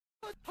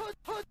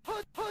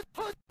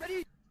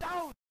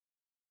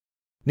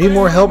Need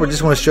more help or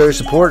just want to show your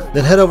support?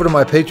 Then head over to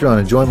my Patreon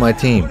and join my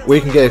team, where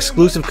you can get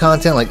exclusive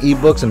content like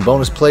ebooks and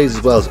bonus plays,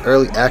 as well as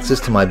early access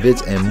to my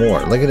vids and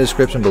more. Link in the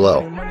description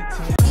below.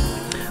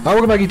 Alright,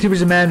 welcome back,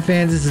 YouTubers and Madden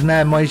fans. This is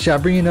Madden Money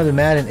Shot, bringing another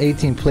Madden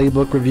 18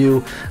 playbook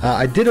review.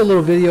 I did a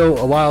little video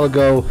a while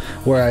ago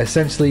where I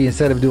essentially,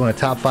 instead of doing a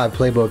top 5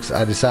 playbooks,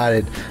 I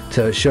decided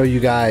to show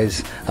you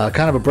guys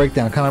kind of a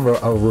breakdown, kind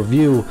of a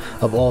review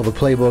of all the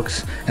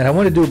playbooks. And I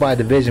want to do it by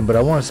division, but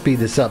I want to speed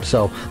this up.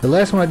 So the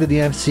last one I did the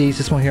NFCs.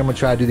 This one here I'm going to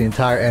try to do the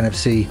entire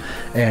NFC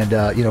and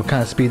you know,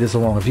 kind of speed this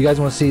along. If you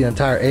guys want to see the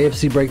entire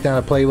AFC breakdown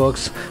of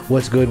playbooks,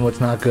 what's good and what's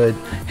not good,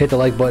 hit the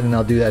like button and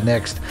I'll do that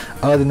next.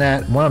 Other than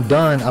that, when I'm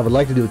done, I would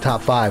like to do a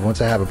top 5.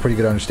 Once I have a pretty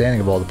good understanding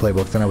of all the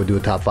playbooks, then I would do a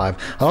top 5.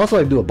 I'd also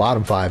like to do a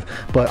bottom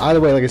 5, but either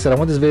way, like I said, I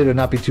want this video to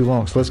not be too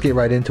long, so let's get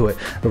right into it.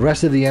 The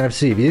rest of the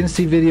NFC, if you didn't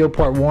see video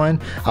part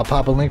 1, I'll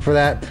pop a link for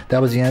that.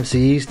 That was the NFC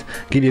East.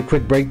 Give you a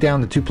quick breakdown.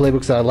 The 2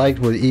 playbooks that I liked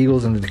were the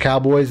Eagles and the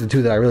Cowboys. The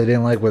 2 that I really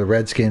didn't like were the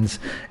Redskins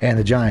and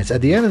the Giants.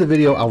 At the end of the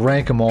video, I'll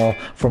rank them all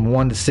from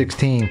 1 to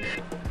 16.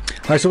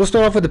 Alright, so we'll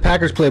start off with the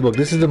Packers playbook.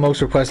 This is the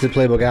most requested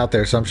playbook out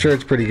there, so I'm sure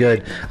it's pretty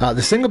good.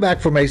 The single back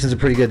formations are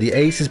pretty good. The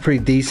ace is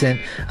pretty decent.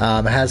 It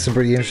has some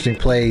pretty interesting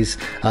plays.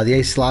 The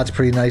ace slot's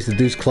pretty nice. The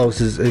deuce close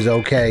is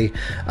okay.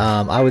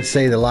 I would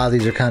say that a lot of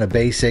these are kind of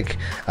basic.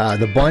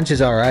 The bunch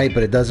is alright,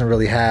 but it doesn't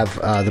really have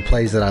the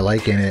plays that I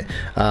like in it.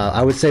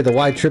 I would say the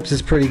wide trips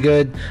is pretty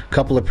good. A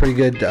couple of pretty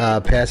good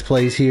pass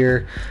plays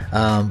here,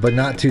 but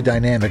not too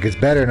dynamic. It's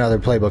better in other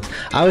playbooks.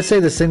 I would say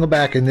the single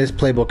back in this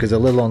playbook is a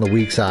little on the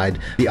weak side.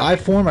 The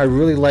I-form, I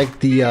really like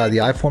the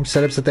I-form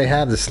setups that they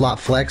have. The slot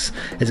flex,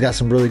 it's got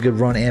some really good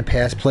run and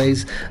pass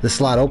plays. The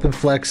slot open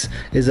flex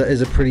is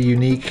a pretty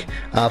unique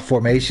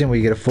formation where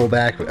you get a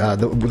fullback.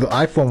 The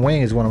I-form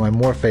wing is one of my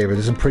more favorite.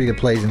 There's some pretty good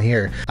plays in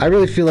here. I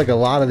really feel like a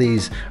lot of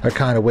these are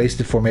kind of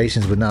wasted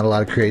formations with not a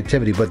lot of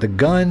creativity, but the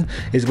gun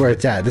is where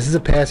it's at. This is a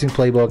passing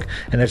playbook,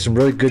 and there's some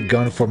really good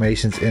gun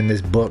formations in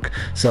this book.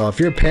 So if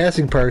you're a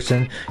passing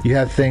person, you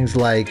have things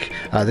like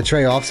the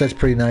tray offset's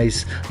pretty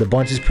nice, the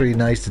bunch is pretty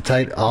nice, the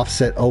tight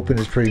offset open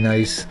is pretty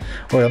nice,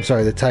 or I'm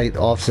sorry, the tight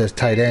offset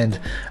tight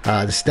end.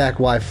 The stack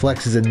wide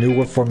flex is a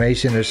newer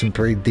formation. There's some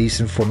pretty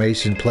decent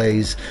formation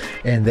plays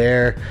in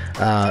there,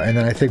 and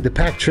then I think the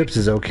pack trips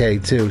is okay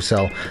too.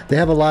 So they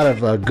have a lot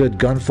of good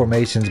gun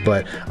formations,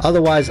 but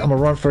otherwise I'm a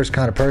run first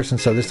kind of person,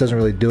 so this doesn't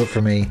really do it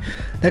for me.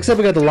 Next up,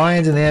 we got the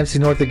Lions in the NFC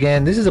North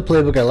again. This is a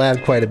playbook I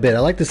labbed quite a bit. I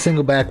like the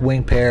single back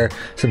wing pair,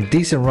 some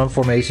decent run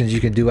formations you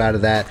can do out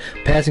of that.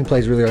 Passing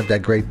plays really aren't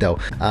that great though.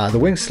 The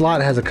wing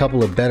slot has a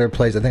couple of better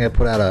plays. I think I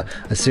put out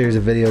a series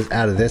of videos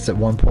out of this at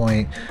one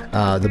point.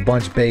 The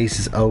bunch base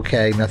is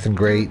okay, nothing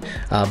great,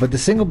 but the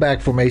single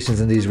back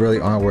formations in these really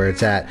aren't where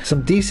it's at.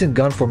 Some decent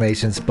gun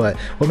formations, but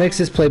what makes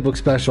this playbook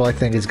special, I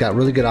think, it's got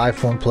really good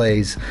I-form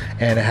plays,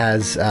 and it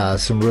has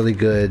some really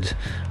good,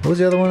 what was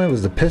the other one? It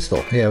was the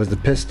pistol. Yeah, it was the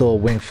pistol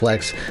wing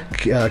flex.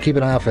 Keep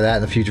an eye out for that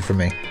in the future for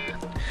me.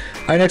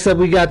 Alright, next up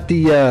we got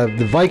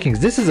the Vikings.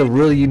 This is a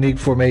really unique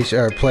formation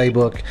or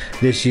playbook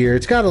this year.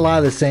 It's got a lot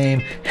of the same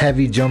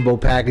heavy jumbo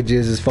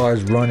packages as far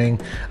as running.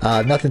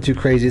 Nothing too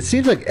crazy. It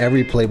seems like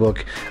every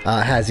playbook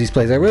has these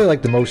plays. I really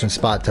like the motion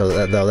spot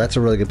though. That's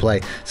a really good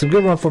play. Some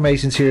good run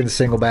formations here in the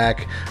single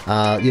back.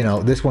 You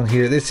know, this one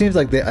here. It seems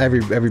like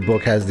every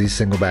book has these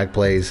single back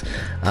plays.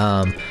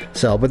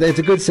 But it's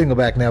a good single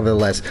back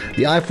nevertheless.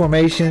 The I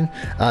formation,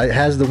 it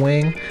has the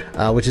wing,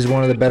 which is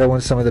one of the better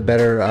ones. Some of the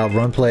better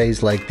run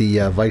plays, like the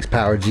Vikes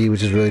Power G,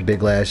 which is really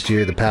big last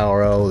year, the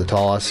Power O, the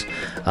toss,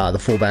 the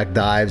fullback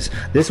dives.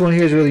 This one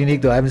here is really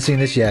unique though. I haven't seen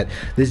this yet.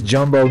 This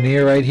jumbo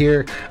near right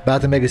here,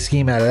 about to make a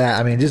scheme out of that.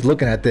 I mean, just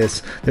looking at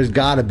this, there's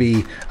got to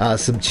be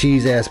some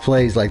cheese ass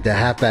plays like the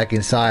halfback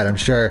inside, I'm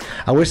sure.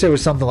 I wish there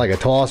was something like a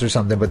toss or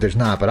something, but there's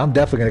not. But I'm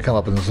definitely going to come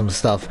up with some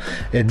stuff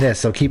in this,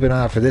 so keep an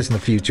eye out for this in the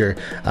future.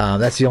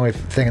 That's the only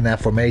thing in that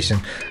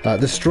formation.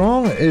 The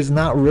strong is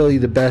not really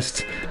the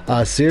best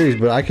series,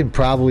 but I can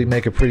probably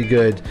make a pretty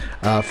good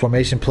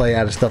formation play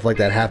out of stuff like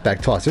that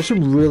halfback toss. There's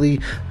some really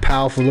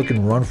powerful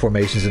looking run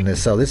formations in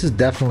this, so this is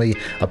definitely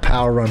a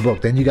power run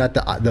book. Then you got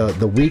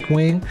the weak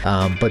wing,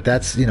 but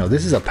that's, you know,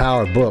 this is a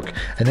power book.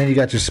 And then you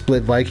got your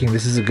split Viking.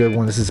 This is a good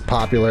one. This is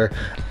popular.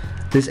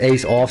 This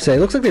ace offset, it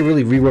looks like they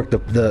really reworked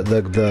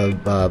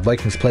the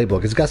Vikings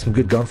playbook. It's got some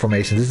good gun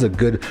formations. This is a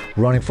good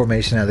running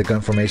formation out of the gun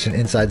formation,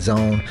 inside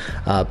zone,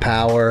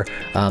 power.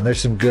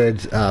 There's some good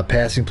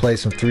passing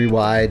plays, some 3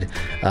 wide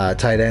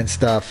tight end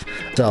stuff.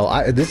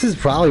 So this is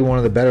probably one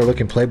of the better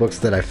looking playbooks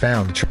that I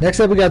found. Next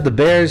up we got the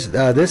Bears.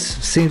 This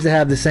seems to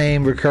have the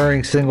same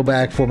recurring single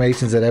back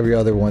formations that every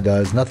other one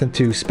does. Nothing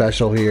too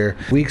special here.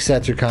 Weak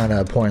sets are kind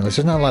of pointless.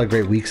 There's not a lot of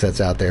great weak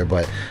sets out there,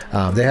 but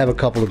they have a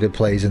couple of good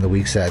plays in the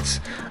weak sets.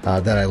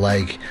 that I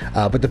like.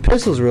 But the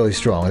pistol's really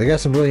strong. They got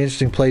some really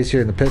interesting plays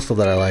here in the pistol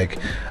that I like.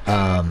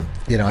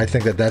 You know, I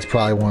think that that's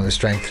probably one of the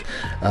strengths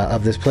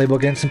of this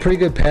playbook, and some pretty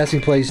good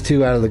passing plays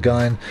too out of the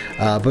gun.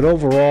 But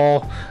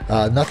overall,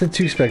 nothing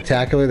too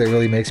spectacular that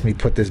really makes me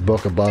put this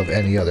book above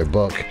any other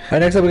book. All right,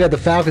 next up we got the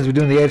Falcons. We're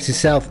doing the AFC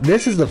South.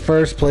 This is the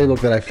first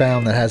playbook that I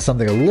found that has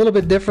something a little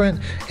bit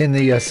different in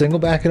the single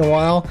back in a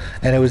while,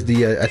 and it was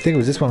the I think it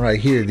was this one right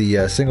here,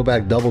 the single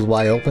back doubles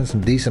wide open.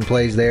 Some decent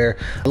plays there.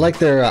 I like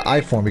their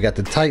I form. We got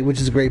the tight,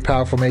 which is a great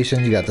power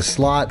formation. You got the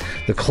slot,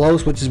 the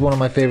close, which is one of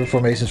my favorite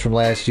formations from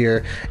last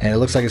year, and it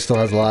looks like it still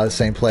has a lot of the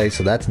same plays,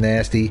 so that's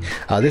nasty.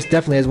 This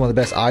definitely is one of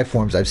the best I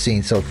forms I've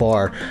seen so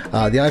far.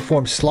 The I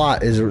form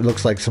slot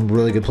looks like some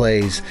really good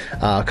plays.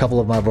 A couple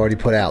of them I've already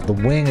put out. The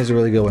wing is a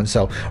really good one.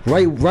 So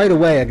right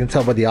away I can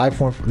tell by the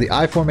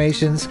I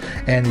formations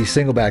and the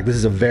single back, this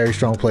is a very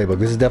strong playbook.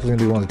 This is definitely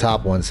gonna be one of the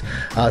top ones.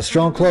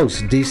 Strong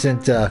close,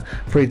 decent,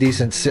 pretty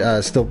decent.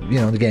 Still, you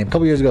know, in the game. A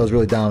couple years ago it was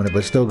really dominant,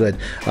 but still good.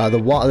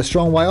 The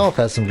strong Y off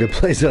has some good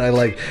plays that I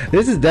like.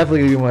 This is definitely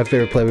gonna be one of my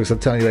favorite playbooks, I'm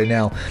telling you right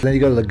now. Then you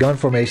go to the gun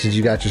formations.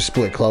 You got your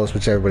split close,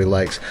 which everybody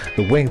likes.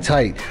 The wing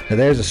tight. Now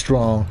there's a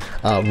strong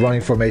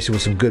running formation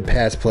with some good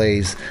pass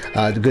plays,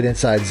 the good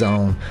inside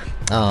zone.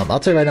 I'll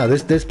tell you right now,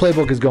 this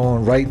playbook is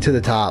going right to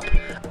the top.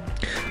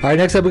 All right,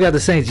 next up we got the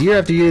Saints. Year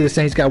after year, the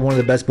Saints got one of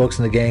the best books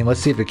in the game.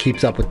 Let's see if it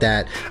keeps up with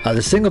that.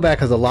 The single back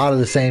has a lot of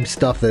the same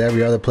stuff that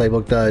every other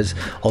playbook does,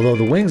 although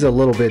the wing's a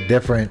little bit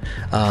different.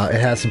 It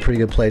has some pretty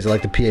good plays. I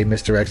like the PA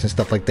misdirection,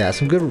 stuff like that.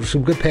 Some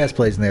good pass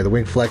plays in there. The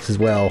wing flex as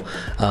well.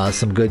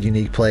 Some good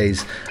unique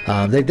plays.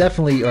 They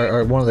definitely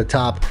are one of the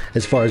top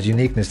as far as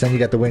uniqueness. Then you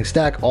got the wing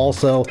stack.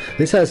 Also,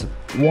 this has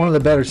one of the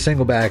better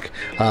single back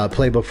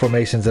playbook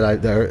formations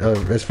that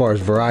as far as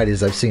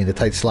varieties I've seen. The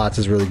tight slots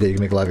is really good. You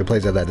can make a lot of good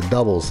plays out of that. The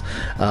doubles.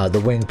 The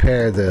wing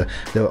pair, the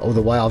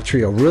Y off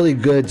trio, really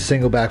good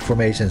single back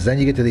formations. Then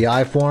you get to the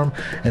I form,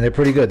 and they're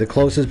pretty good. The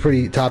close is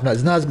pretty top notch.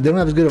 They don't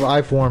have as good of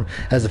I form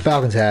as the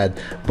Falcons had,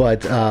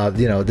 but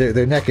you know,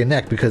 they're neck and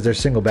neck because their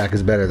single back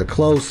is better. The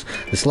close,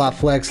 the slot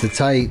flex, the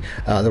tight,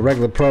 the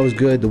regular pro is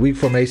good. The weak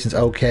formation's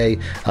okay.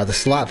 The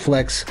slot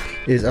flex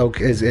is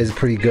okay, is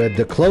pretty good.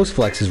 The close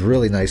flex is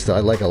really nice though.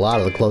 I like a lot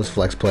of the close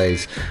flex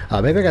plays.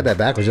 Maybe I got that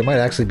backwards. It might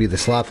actually be the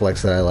slot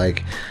flex that I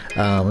like.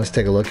 Let's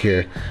take a look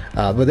here.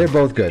 But they're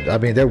both good. I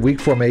mean, their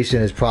weak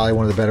formation is probably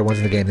one of the better ones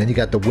in the game. Then you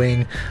got the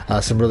wing,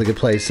 some really good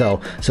plays.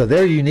 So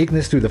their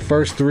uniqueness through the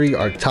first three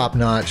are top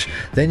notch.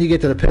 Then you get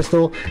to the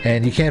pistol,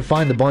 and you can't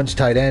find the bunch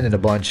tight end in a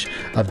bunch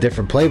of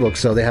different playbooks.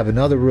 So they have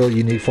another really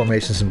unique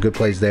formation, some good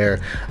plays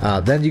there.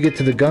 Then you get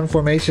to the gun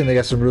formation. They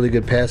got some really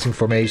good passing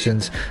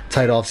formations.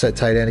 Tight offset,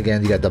 tight end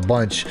again. You got the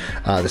bunch.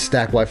 The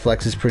stack Y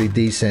flex is pretty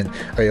decent.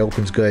 Ray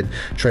opens good.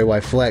 Tray Y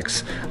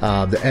flex.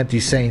 The empty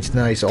Saints,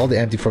 nice. All the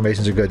empty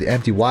formations are good. The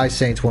empty Y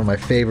Saints, one of my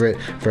favorite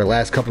for the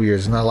last couple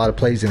years. There's not a lot of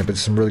plays in it, but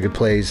some really good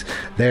plays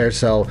there.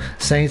 So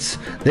Saints,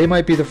 they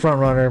might be the front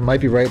runner,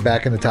 might be right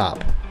back in the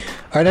top.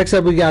 All right, next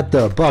up we got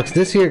the Bucks.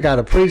 This here got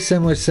a pretty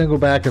similar single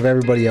back of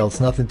everybody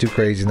else. Nothing too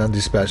crazy, nothing too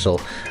special.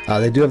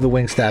 They do have the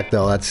wing stack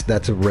though.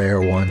 That's a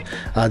rare one.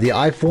 The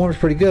I form is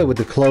pretty good with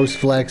the close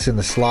flex and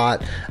the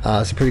slot.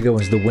 Some pretty good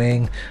ones. The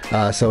wing,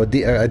 so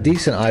a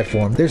decent I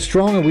form. They're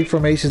strong in weak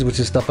formations, which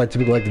is stuff I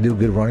typically like to do.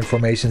 Good running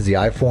formations. The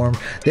I form.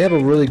 They have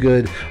a really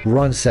good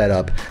run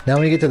setup. Now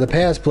when you get to the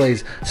pass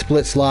plays,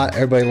 split slot,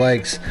 everybody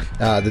likes.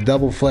 The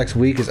double flex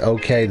weak is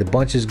okay. The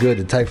bunch is good.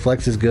 The tight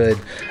flex is good.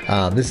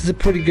 This is a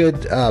pretty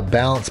good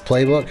balanced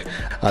playbook.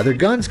 Their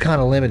gun's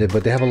kind of limited,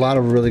 but they have a lot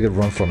of really good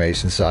run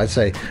formations, so I'd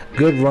say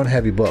good run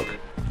heavy book.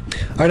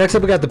 All right, next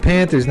up we got the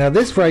Panthers. Now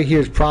this right here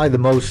is probably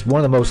one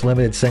of the most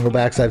limited single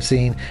backs I've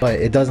seen, but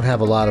it doesn't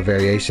have a lot of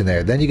variation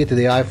there. Then you get to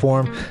the I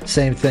form,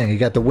 same thing. You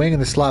got the wing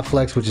and the slot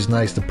flex, which is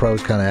nice. The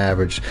pro's kind of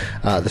average.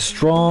 The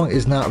strong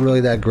is not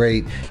really that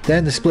great.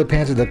 Then the split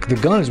panther, the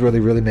guns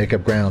really make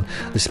up ground.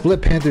 The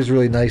split panther is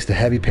really nice. The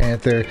heavy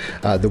panther,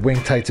 the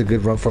wing tight's a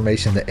good run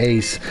formation. The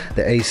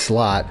ace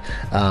slot,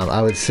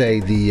 I would say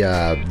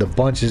the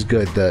bunch is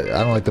good.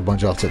 I don't like the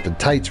bunch offset. The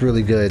tight's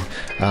really good.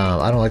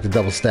 I don't like the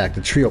double stack.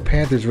 The trio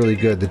panther's really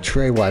good. The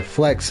tray Y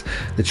flex,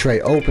 the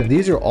tray open,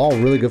 these are all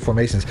really good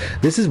formations.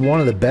 This is one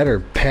of the better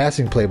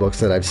passing playbooks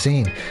that I've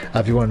seen,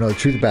 if you want to know the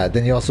truth about it.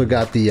 Then you also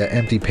got the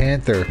empty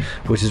panther,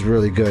 which is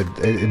really good.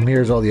 It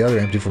mirrors all the other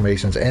empty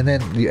formations. And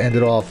then you end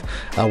it off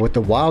with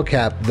the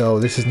wildcat, though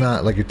this is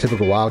not like your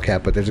typical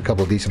wildcat, but there's a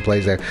couple of decent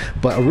plays there.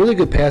 But a really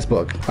good pass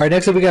book. All right,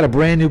 next up we got a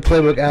brand new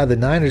playbook out of the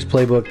Niners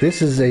playbook.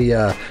 This is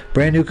a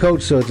brand new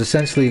coach, so it's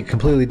essentially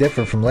completely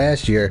different from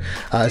last year.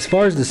 As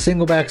far as the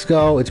single backs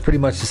go, it's pretty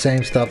much the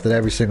same stuff that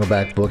every single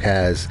back book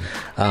has.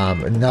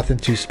 Nothing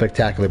too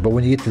spectacular. But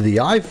when you get to the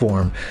I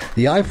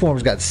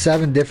form's got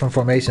 7 different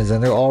formations,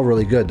 and they're all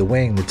really good. The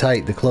wing, the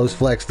tight, the close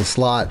flex, the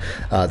slot,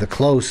 the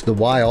close, the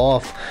Y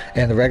off,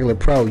 and the regular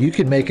pro. You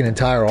can make an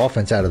entire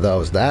offense out of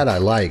those. That I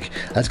like.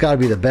 That's got to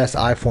be the best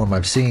I form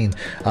I've seen.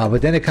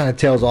 But then it kind of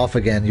tails off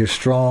again. Your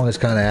strong is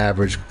kind of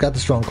average. Got the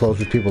strong close,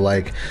 which people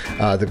like.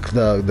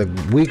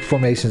 The weak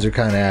formations are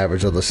kind of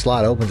average, or the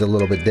slot opens a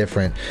little bit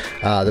different.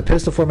 The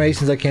pistol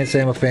formations I can't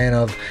say I'm a fan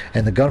of,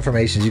 and the gun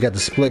formation formations. You got the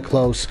split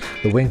close,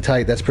 the wing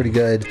tight, that's pretty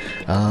good.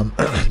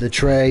 The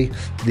tray,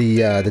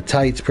 the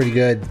tight's pretty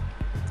good.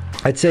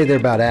 I'd say they're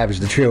about average.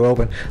 The trio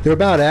open, they're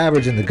about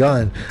average in the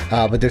gun,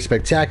 but they're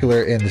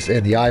spectacular in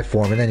the I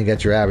form, and then you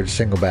get your average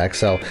single back.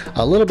 So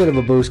a little bit of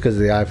a boost because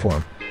of the I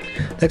form.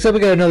 Next up, we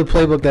got another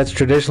playbook that's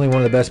traditionally one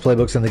of the best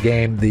playbooks in the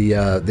game, the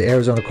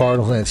Arizona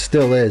Cardinals, and it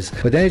still is.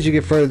 But then as you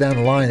get further down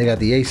the line, they got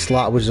the ace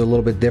slot, which is a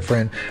little bit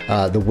different.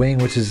 The wing,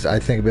 which is, I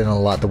think, been on a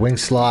lot. The wing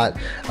slot,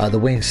 the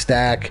wing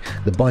stack,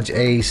 the bunch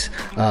ace,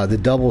 the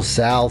double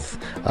south,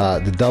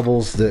 the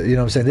doubles. You know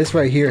what I'm saying? This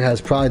right here has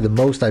probably the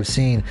most I've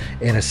seen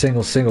in a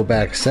single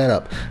back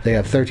setup. They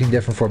have 13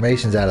 different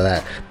formations out of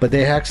that. But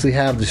they actually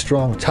have the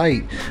strong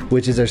tight,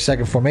 which is their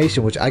second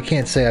formation, which I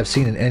can't say I've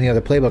seen in any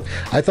other playbook.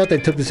 I thought they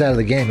took this out of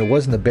the game. It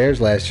wasn't the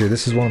Bears last year.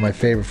 This is one of my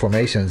favorite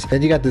formations.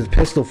 Then you got the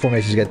pistol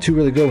formations. You got two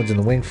really good ones in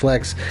the wing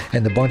flex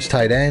and the bunch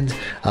tight end.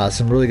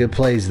 Some really good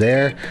plays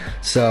there.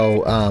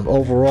 So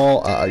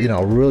overall, you know,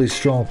 a really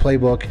strong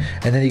playbook.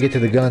 And then you get to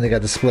the gun. They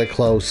got the split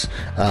close,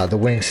 the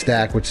wing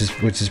stack, which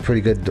is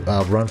pretty good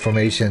run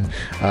formation.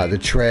 The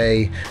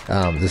tray,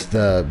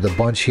 the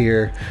bunch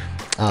here.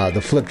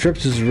 The flip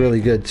trips is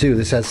really good too.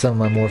 This has some of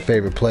my more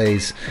favorite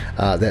plays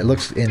that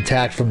looks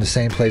intact from the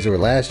same plays that were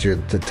last year.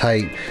 The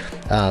tight.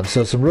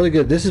 So some really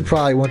good. This is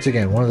probably, once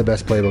again, one of the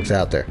best playbooks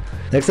out there.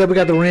 Next up, we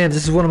got the Rams.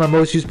 This is one of my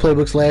most used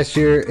playbooks last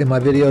year in my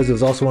videos. It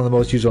was also one of the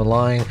most used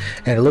online,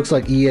 and it looks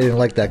like EA didn't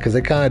like that because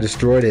they kind of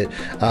destroyed it.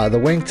 The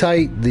wing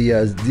tight, you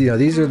know,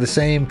 these are the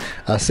same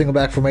single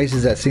back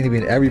formations that seem to be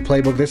in every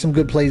playbook. There's some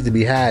good plays to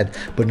be had,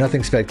 but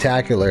nothing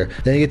spectacular.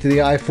 Then you get to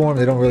the I form.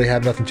 They don't really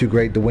have nothing too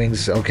great. The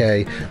wings,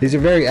 okay. These are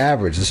very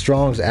average. The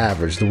strong's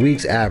average. The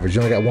weak's average.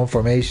 You only got one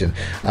formation.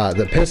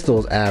 The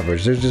pistol's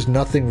average. There's just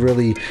nothing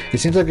really. It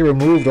seems like they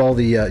removed all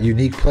the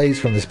unique plays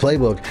from this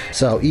playbook.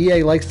 So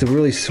EA likes to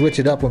really switch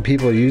it up when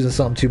people are using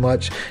something too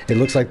much. It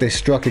looks like they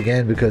struck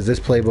again because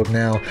this playbook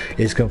now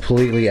is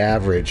completely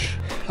average.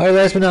 Alright,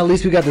 last but not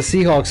least, we got the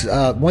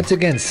Seahawks. Once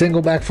again,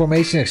 single back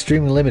formation,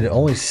 extremely limited.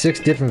 Only 6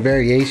 different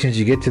variations.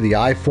 You get to the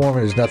I form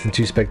and there's nothing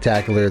too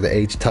spectacular. The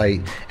H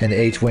tight and the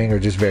H wing are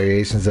just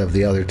variations of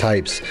the other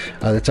types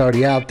that's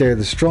already out there.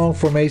 The strong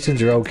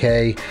formations are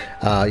okay,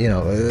 you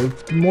know,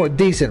 more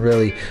decent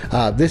really.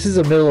 This is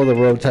a middle of the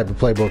road type of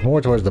playbook,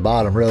 more towards the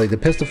bottom really. The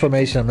pistol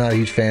formation I'm not a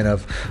huge fan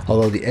of,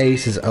 although the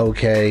ace is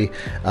okay.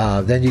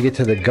 Then you get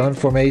to the gun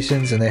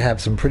formations, and they have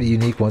some pretty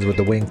unique ones with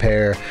the wing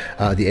pair,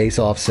 the ace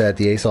offset,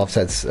 the ace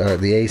offsets, or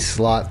the ace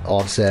slot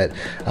offset,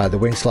 the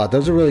wing slot.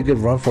 Those are really good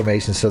run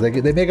formations, so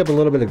they make up a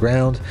little bit of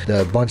ground.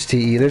 The bunch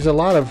TE, there's a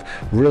lot of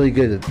really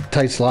good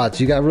tight slots.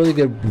 You got really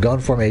good gun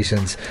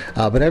formations,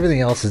 but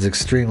everything else is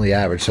extremely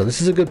average. So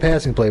this is a good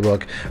passing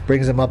playbook,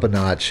 brings them up a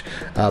notch.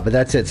 But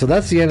that's it. So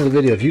that's the end of the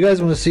video. If you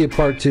guys want to see a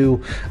part 2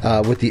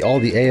 with all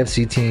the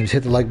AFC teams,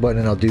 hit the like button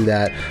and I'll do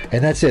that.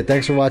 And that's it.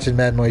 Thanks for watching.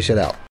 Madden Money, shut out.